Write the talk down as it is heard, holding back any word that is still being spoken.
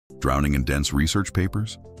Drowning in dense research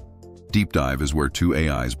papers? Deep Dive is where two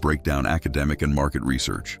AIs break down academic and market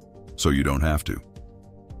research, so you don't have to.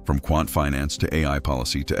 From quant finance to AI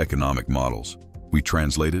policy to economic models, we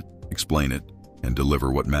translate it, explain it, and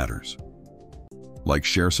deliver what matters. Like,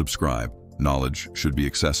 share, subscribe, knowledge should be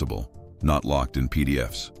accessible, not locked in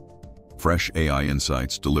PDFs. Fresh AI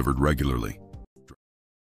insights delivered regularly.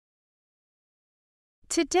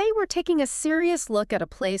 Today we're taking a serious look at a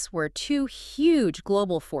place where two huge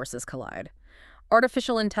global forces collide: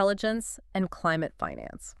 artificial intelligence and climate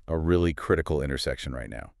finance. A really critical intersection right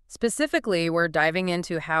now. Specifically, we're diving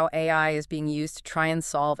into how AI is being used to try and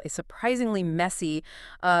solve a surprisingly messy,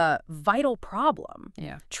 vital problem.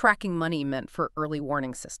 Tracking money meant for early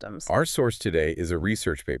warning systems. Our source today is a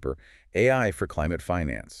research paper, AI for Climate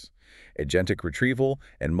Finance, Agentic Retrieval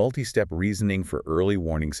and Multi-Step Reasoning for Early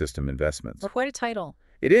Warning System Investments. Quite a title.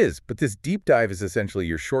 It is, but this deep dive is essentially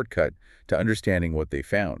your shortcut to understanding what they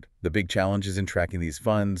found. The big challenges in tracking these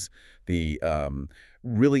funds, the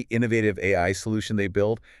really innovative AI solution they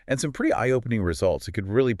built, and some pretty eye-opening results. It could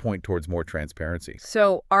really point towards more transparency.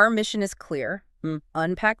 So our mission is clear.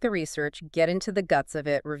 Unpack the research, get into the guts of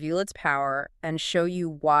it, reveal its power, and show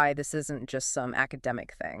you why this isn't just some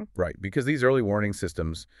academic thing. Right, because these early warning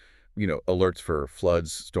systems, alerts for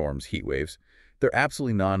floods, storms, heat waves, they're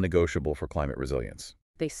absolutely non-negotiable for climate resilience.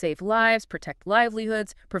 They save lives, protect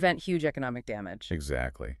livelihoods, prevent huge economic damage.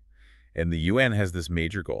 Exactly. And the UN has this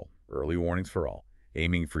major goal, early warnings for all,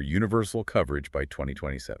 aiming for universal coverage by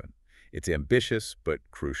 2027. It's ambitious, but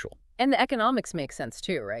crucial. And the economics make sense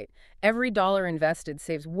too, right? Every dollar invested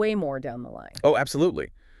saves way more down the line. Oh,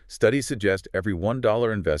 absolutely. Studies suggest every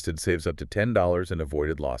 $1 invested saves up to $10 in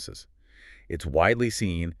avoided losses. It's widely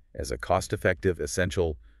seen as a cost-effective,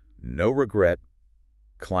 essential, no-regret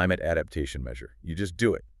climate adaptation measure. You just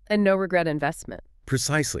do it. And no-regret investment.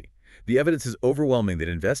 Precisely. The evidence is overwhelming that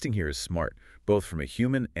investing here is smart, both from a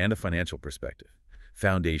human and a financial perspective.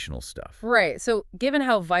 Foundational stuff. Right. So given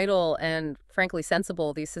how vital and, frankly,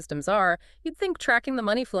 sensible these systems are, you'd think tracking the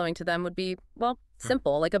money flowing to them would be, well,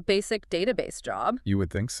 simple, like a basic database job. You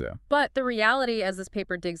would think so. But the reality, as this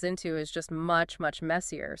paper digs into, is just much, much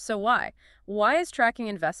messier. So why? Why is tracking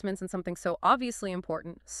investments in something so obviously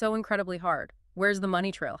important so incredibly hard? Where's the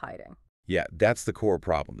money trail hiding? Yeah, that's the core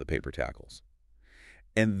problem the paper tackles.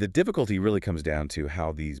 And the difficulty really comes down to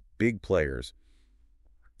how these big players,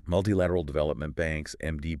 multilateral development banks,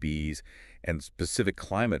 MDBs, and specific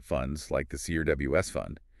climate funds like the CRWS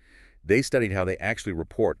fund, they studied how they actually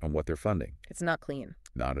report on what they're funding. It's not clean.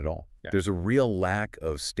 Not at all. Yeah. There's a real lack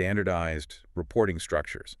of standardized reporting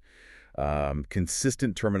structures,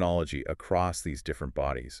 consistent terminology across these different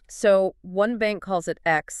bodies. So one bank calls it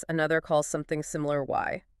X, another calls something similar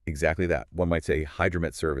Y. Exactly that. One might say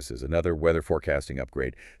hydromet services, another weather forecasting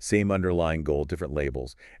upgrade, same underlying goal, different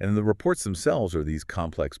labels. And then the reports themselves are these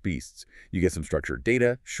complex beasts. You get some structured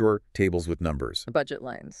data, sure, tables with numbers. Budget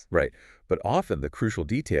lines. Right. But often the crucial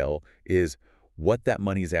detail is what that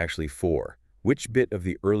money is actually for. Which bit of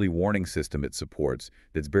the early warning system it supports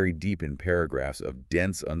that's buried deep in paragraphs of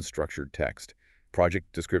dense, unstructured text.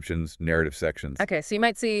 Project descriptions, narrative sections. Okay, so you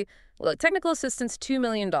might see, look, technical assistance, $2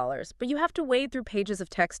 million, but you have to wade through pages of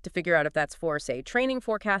text to figure out if that's for, say, training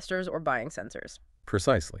forecasters or buying sensors.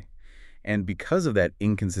 Precisely. And because of that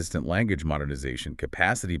inconsistent language modernization,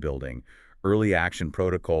 capacity building, early action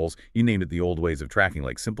protocols, you named it, the old ways of tracking,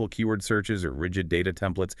 like simple keyword searches or rigid data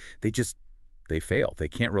templates, they fail. They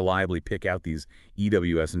can't reliably pick out these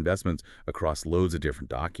EWS investments across loads of different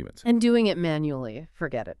documents. And doing it manually,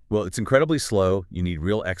 forget it. Well, it's incredibly slow. You need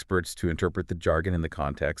real experts to interpret the jargon in the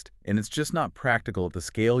context, and it's just not practical at the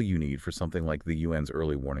scale you need for something like the UN's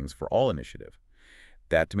Early Warnings for All initiative.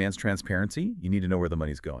 That demands transparency. You need to know where the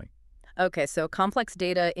money's going. Okay, so complex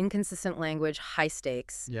data, inconsistent language, high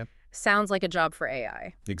stakes. Yep. Sounds like a job for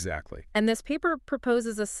AI. Exactly. And this paper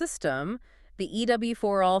proposes a system, the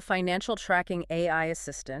EW4All Financial Tracking AI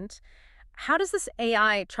Assistant. How does this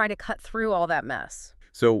AI try to cut through all that mess?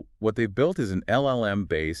 So what they've built is an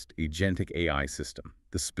LLM-based agentic AI system.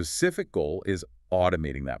 The specific goal is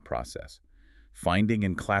automating that process, finding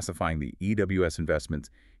and classifying the EWS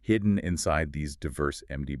investments hidden inside these diverse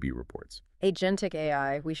MDB reports. Agentic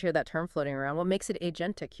AI, we hear that term floating around. What makes it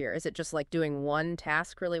agentic here? Is it just like doing one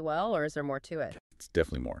task really well, or is there more to it? It's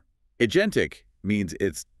definitely more. Agentic means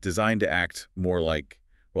it's designed to act more like,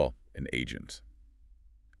 well, an agent,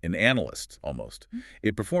 an analyst almost.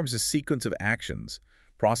 It performs a sequence of actions,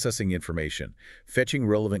 processing information, fetching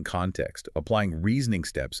relevant context, applying reasoning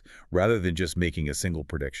steps rather than just making a single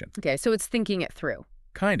prediction. Okay, so it's thinking it through.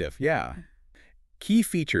 Kind of, yeah. Key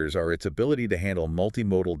features are its ability to handle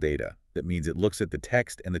multimodal data. That means it looks at the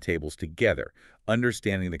text and the tables together,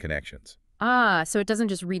 understanding the connections. Ah, so it doesn't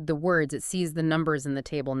just read the words, it sees the numbers in the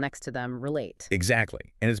table next to them relate.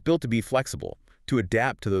 Exactly. And it's built to be flexible, to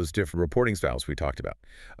adapt to those different reporting styles we talked about.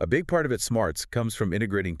 A big part of its smarts comes from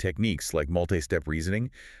integrating techniques like multi-step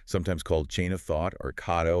reasoning, sometimes called chain of thought, or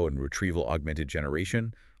CADO, and retrieval-augmented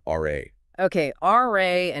generation, RA. Okay, RA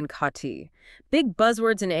and CATI. Big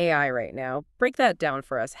buzzwords in AI right now. Break that down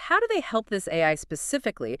for us. How do they help this AI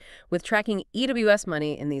specifically with tracking EWS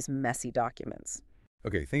money in these messy documents?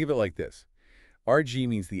 Okay, think of it like this. RG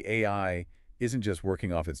means the AI isn't just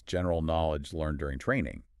working off its general knowledge learned during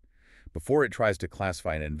training. Before it tries to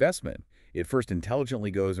classify an investment, it first intelligently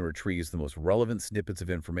goes and retrieves the most relevant snippets of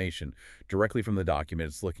information directly from the document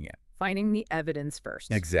it's looking at. Finding the evidence first.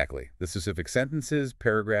 Exactly. The specific sentences,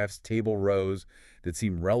 paragraphs, table rows that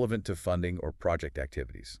seem relevant to funding or project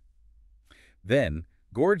activities. Then,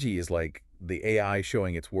 Gorgie is like the AI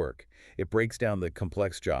showing its work. It breaks down the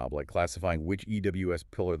complex job, like classifying which EWS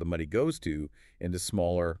pillar the money goes to, into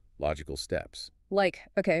smaller, logical steps. Like,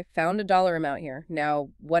 okay, found a dollar amount here. Now,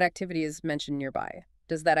 what activity is mentioned nearby?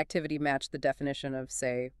 Does that activity match the definition of,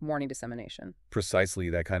 say, warning dissemination? Precisely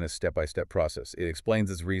that kind of step-by-step process. It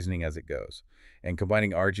explains its reasoning as it goes. And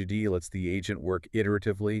combining RGD lets the agent work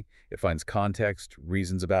iteratively. It finds context,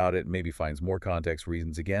 reasons about it, maybe finds more context,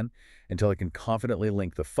 reasons again, until it can confidently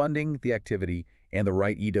link the funding, the activity, and the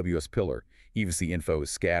right EWS pillar, even if the info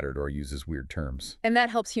is scattered or uses weird terms. And that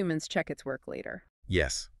helps humans check its work later.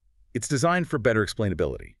 Yes. It's designed for better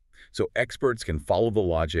explainability, so experts can follow the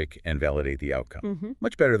logic and validate the outcome.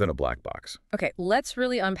 Much better than a black box. Okay, let's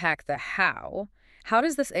really unpack the how. How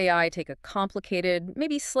does this AI take a complicated,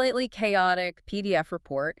 maybe slightly chaotic PDF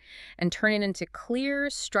report and turn it into clear,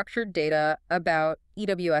 structured data about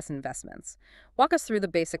EWS investments? Walk us through the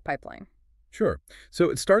basic pipeline. Sure. So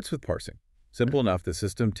it starts with parsing. Simple enough, the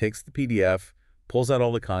system takes the PDF, pulls out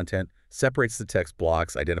all the content, separates the text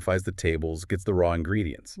blocks, identifies the tables, gets the raw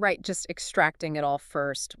ingredients. Right, just extracting it all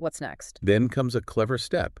first. What's next? Then comes a clever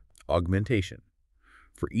step, augmentation.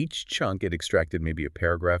 For each chunk, it extracted maybe a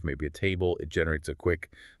paragraph, maybe a table. It generates a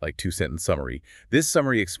quick, like, 2-sentence summary. This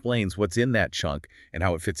summary explains what's in that chunk and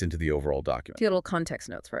how it fits into the overall document. Little context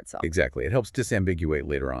notes for itself. Exactly. It helps disambiguate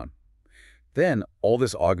later on. Then, all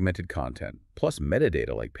this augmented content, plus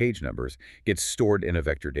metadata like page numbers, gets stored in a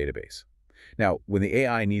vector database. Now, when the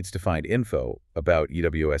AI needs to find info about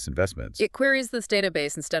EWS investments, it queries this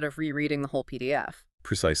database instead of rereading the whole PDF.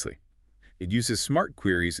 Precisely. It uses smart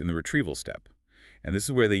queries in the retrieval step. And this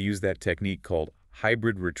is where they use that technique called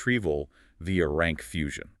hybrid retrieval via rank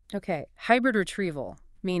fusion. Okay, hybrid retrieval,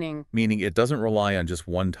 meaning? Meaning it doesn't rely on just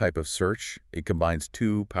one type of search. It combines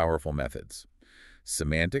two powerful methods.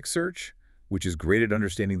 Semantic search, which is great at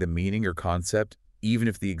understanding the meaning or concept, even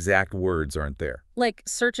if the exact words aren't there. Like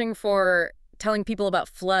searching for telling people about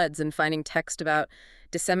floods and finding text about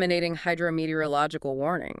disseminating hydrometeorological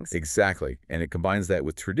warnings. Exactly. And it combines that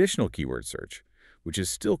with traditional keyword search, which is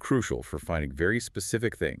still crucial for finding very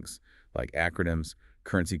specific things like acronyms,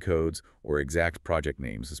 currency codes, or exact project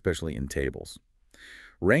names, especially in tables.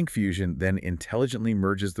 Rank fusion then intelligently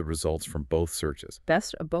merges the results from both searches.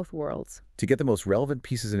 Best of both worlds. To get the most relevant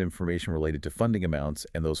pieces of information related to funding amounts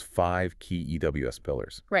and those 5 key EWS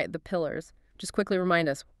pillars. Right, the pillars. Just quickly remind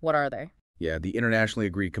us, what are they? Yeah, the internationally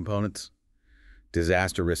agreed components: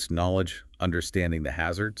 disaster risk knowledge, understanding the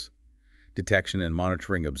hazards; detection and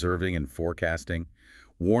monitoring, observing and forecasting;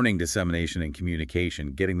 warning, dissemination, and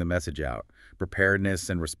communication, getting the message out; preparedness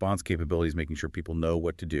and response capabilities, making sure people know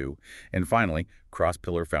what to do; and finally,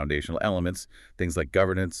 cross-pillar foundational elements, things like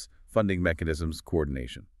governance, funding mechanisms,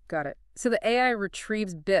 coordination. Got it. So the AI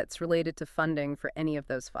retrieves bits related to funding for any of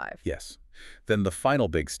those 5. Yes. Then the final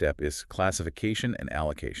big step is classification and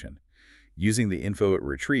allocation. Using the info it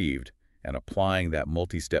retrieved and applying that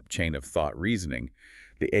multi-step chain of thought reasoning,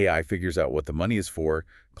 the AI figures out what the money is for,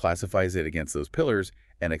 classifies it against those pillars,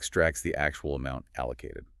 and extracts the actual amount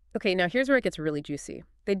allocated. Okay, now here's where it gets really juicy.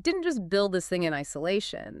 They didn't just build this thing in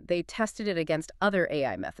isolation. They tested it against other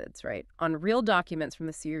AI methods, right? On real documents from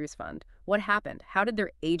the Series Fund. What happened? How did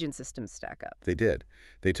their agent systems stack up? They did.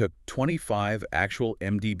 They took 25 actual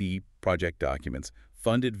MDB project documents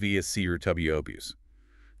funded via C or WOBUs.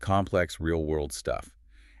 Complex real-world stuff.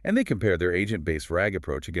 And they compared their agent-based RAG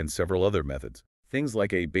approach against several other methods. Things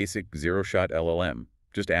like a basic zero-shot LLM,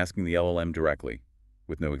 just asking the LLM directly,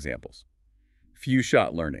 with no examples.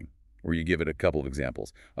 Few-shot learning, where you give it a couple of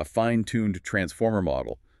examples. A fine-tuned transformer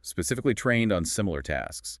model, specifically trained on similar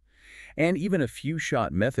tasks. And even a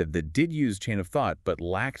few-shot method that did use chain of thought but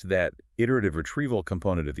lacked that iterative retrieval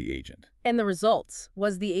component of the agent. And the results?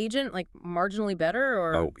 Was the agent, like, marginally better,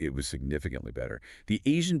 or? Oh, it was significantly better. The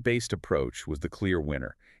agent-based approach was the clear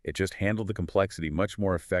winner. It just handled the complexity much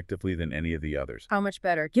more effectively than any of the others. How much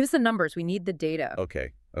better? Give us the numbers. We need the data.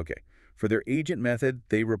 Okay. For their agent method,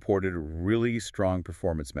 they reported really strong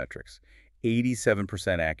performance metrics.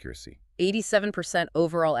 87% accuracy. 87%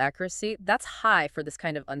 overall accuracy? That's high for this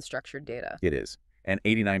kind of unstructured data. It is. And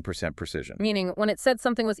 89% precision. Meaning, when it said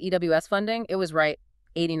something was EWS funding, it was right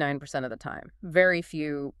 89% of the time. Very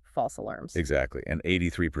few false alarms. Exactly. And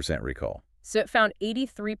 83% recall. So it found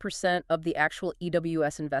 83% of the actual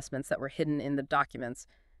EWS investments that were hidden in the documents.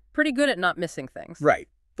 Pretty good at not missing things. Right.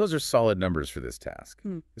 Those are solid numbers for this task,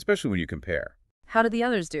 especially when you compare. How did the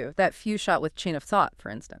others do? That few shot with chain of thought, for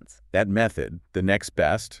instance. That method, the next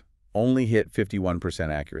best, only hit 51%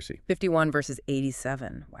 accuracy. 51 versus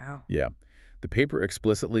 87. Wow. Yeah. The paper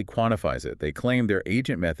explicitly quantifies it. They claim their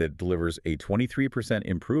agent method delivers a 23%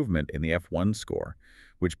 improvement in the F1 score,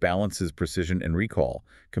 which balances precision and recall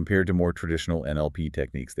compared to more traditional NLP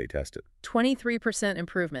techniques they tested. 23%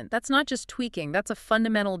 improvement. That's not just tweaking. That's a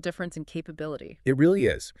fundamental difference in capability. It really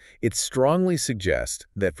is. It strongly suggests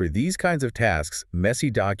that for these kinds of tasks,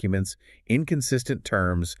 messy documents, inconsistent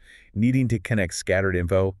terms, needing to connect scattered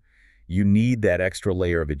info, you need that extra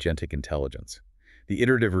layer of agentic intelligence. The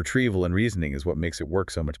iterative retrieval and reasoning is what makes it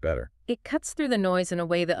work so much better. It cuts through the noise in a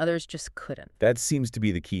way that others just couldn't. That seems to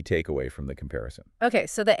be the key takeaway from the comparison. Okay,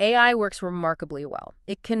 so the AI works remarkably well.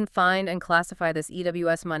 It can find and classify this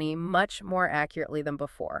EWS money much more accurately than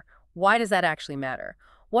before. Why does that actually matter?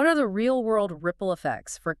 What are the real-world ripple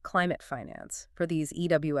effects for climate finance for these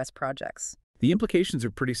EWS projects? The implications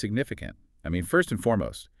are pretty significant. First and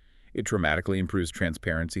foremost, it dramatically improves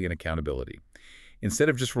transparency and accountability. Instead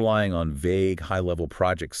of just relying on vague, high-level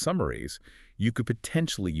project summaries, you could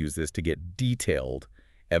potentially use this to get detailed,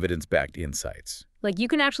 evidence-backed insights. Like, you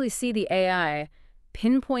can actually see the AI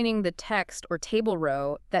pinpointing the text or table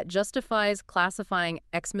row that justifies classifying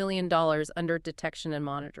X million dollars under detection and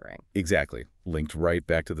monitoring. Exactly, linked right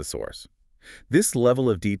back to the source. This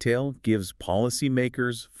level of detail gives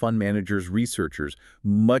policymakers, fund managers, researchers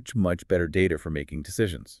much better data for making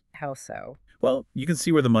decisions. How so? Well, you can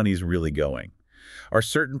see where the money's really going. Are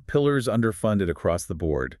certain pillars underfunded across the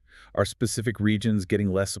board? Are specific regions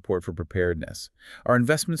getting less support for preparedness? Are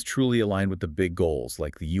investments truly aligned with the big goals,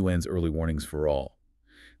 like the UN's early warnings for all?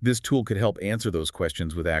 This tool could help answer those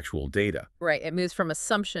questions with actual data. Right, it moves from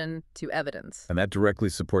assumption to evidence. And that directly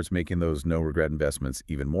supports making those no-regret investments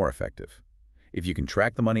even more effective. If you can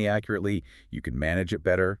track the money accurately, you can manage it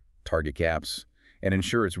better, target gaps, and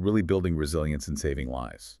ensure it's really building resilience and saving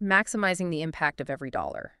lives. Maximizing the impact of every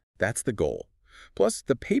dollar. That's the goal. Plus,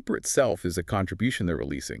 the paper itself is a contribution they're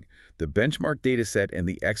releasing, the benchmark dataset and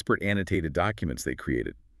the expert annotated documents they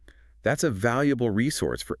created. That's a valuable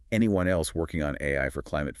resource for anyone else working on AI for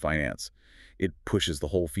climate finance. It pushes the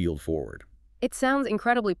whole field forward. It sounds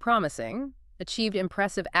incredibly promising, achieved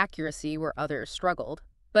impressive accuracy where others struggled.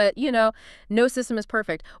 But, no system is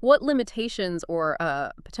perfect. What limitations or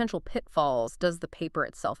potential pitfalls does the paper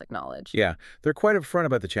itself acknowledge? Yeah, they're quite upfront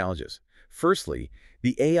about the challenges. Firstly,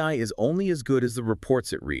 the AI is only as good as the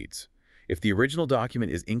reports it reads. If the original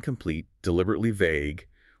document is incomplete, deliberately vague,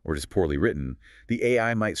 or just poorly written, the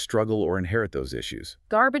AI might struggle or inherit those issues.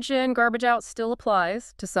 Garbage in, garbage out still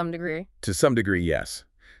applies to some degree. To some degree, yes.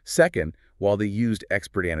 Second, while they used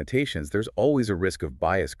expert annotations, there's always a risk of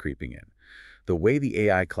bias creeping in. The way the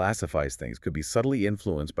AI classifies things could be subtly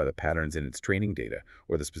influenced by the patterns in its training data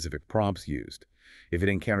or the specific prompts used. If it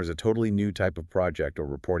encounters a totally new type of project or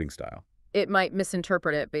reporting style, it might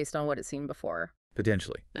misinterpret it based on what it's seen before.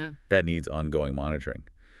 Potentially. That needs ongoing monitoring.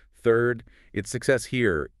 Third, its success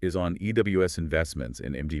here is on EWS investments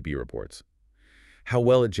in MDB reports. How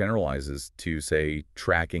well it generalizes to, say,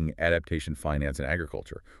 tracking adaptation finance in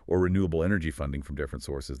agriculture or renewable energy funding from different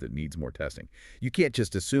sources that needs more testing. You can't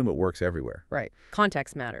just assume it works everywhere. Right.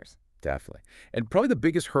 Context matters. Definitely. And probably the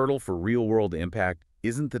biggest hurdle for real-world impact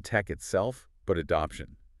isn't the tech itself, but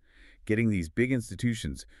adoption. Getting these big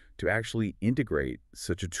institutions to actually integrate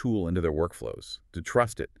such a tool into their workflows, to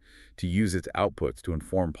trust it, to use its outputs to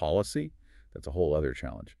inform policy, that's a whole other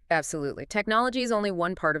challenge. Absolutely. Technology is only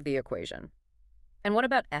one part of the equation. And what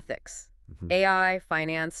about ethics? AI,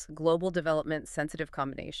 finance, global development, sensitive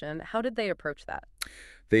combination. How did they approach that?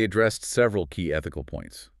 They addressed several key ethical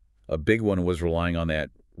points. A big one was relying on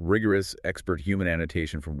that rigorous expert human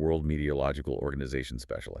annotation from World Meteorological Organization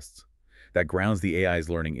specialists. That grounds the AI's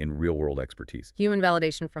learning in real-world expertise. Human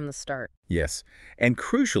validation from the start. Yes. And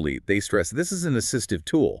crucially, they stress this is an assistive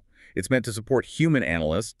tool. It's meant to support human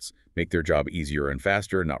analysts, make their job easier and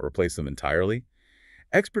faster, not replace them entirely.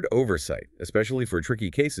 Expert oversight, especially for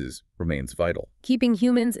tricky cases, remains vital. Keeping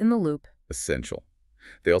humans in the loop. Essential.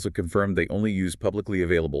 They also confirmed they only use publicly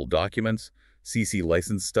available documents, CC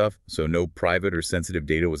license stuff, so no private or sensitive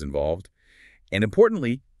data was involved. And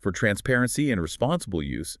importantly, for transparency and responsible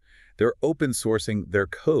use, they're open sourcing their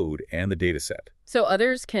code and the dataset. So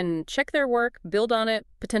others can check their work, build on it,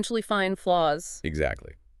 potentially find flaws.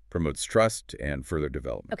 Exactly. Promotes trust and further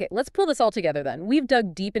development. Okay, let's pull this all together then. We've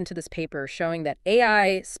dug deep into this paper showing that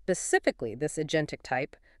AI, specifically this agentic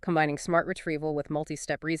type, combining smart retrieval with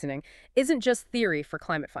multi-step reasoning, isn't just theory for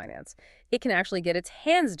climate finance. It can actually get its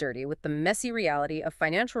hands dirty with the messy reality of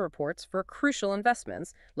financial reports for crucial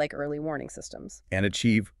investments like early warning systems. And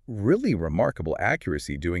achieve really remarkable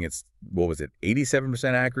accuracy, doing its,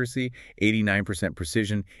 87% accuracy, 89%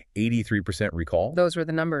 precision, 83% recall? Those were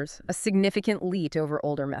the numbers, a significant lead over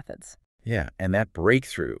older methods. Yeah, and that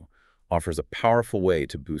breakthrough offers a powerful way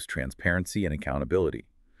to boost transparency and accountability.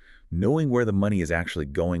 Knowing where the money is actually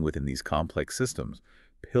going within these complex systems,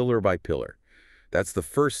 pillar by pillar, that's the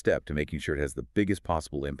first step to making sure it has the biggest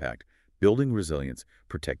possible impact, building resilience,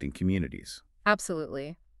 protecting communities.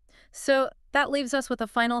 Absolutely. So that leaves us with a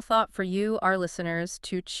final thought for you, our listeners,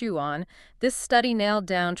 to chew on. This study nailed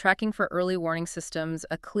down tracking for early warning systems,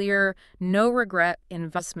 a clear, no-regret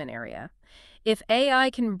investment area. If AI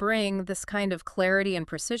can bring this kind of clarity and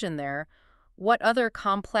precision there, what other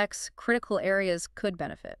complex, critical areas could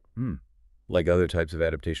benefit? Like other types of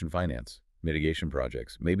adaptation finance, mitigation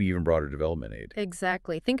projects, maybe even broader development aid.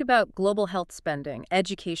 Exactly. Think about global health spending,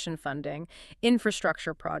 education funding,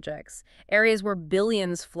 infrastructure projects, areas where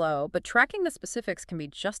billions flow, but tracking the specifics can be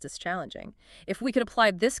just as challenging. If we could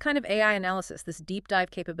apply this kind of AI analysis, this deep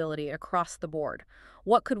dive capability across the board,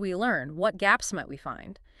 what could we learn? What gaps might we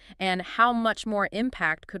find? And how much more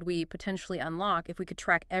impact could we potentially unlock if we could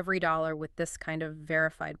track every dollar with this kind of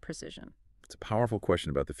verified precision? It's a powerful question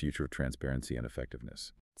about the future of transparency and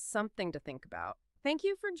effectiveness. Something to think about. Thank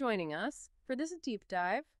you for joining us for this deep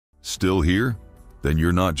dive. Still here? Then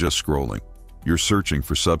you're not just scrolling. You're searching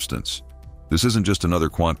for substance. This isn't just another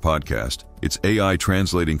quant podcast. It's AI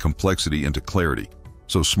translating complexity into clarity,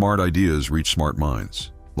 so smart ideas reach smart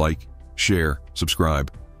minds. Like, share,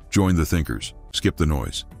 subscribe, join the thinkers, skip the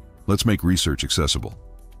noise. Let's make research accessible,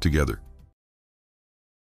 together.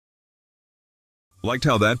 Liked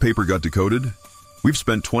how that paper got decoded? We've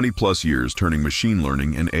spent 20+ years turning machine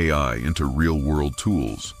learning and AI into real-world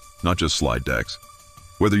tools, not just slide decks.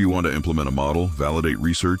 Whether you want to implement a model, validate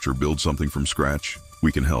research, or build something from scratch,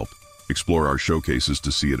 we can help. Explore our showcases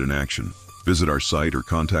to see it in action. Visit our site or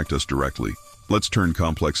contact us directly. Let's turn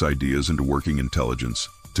complex ideas into working intelligence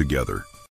together.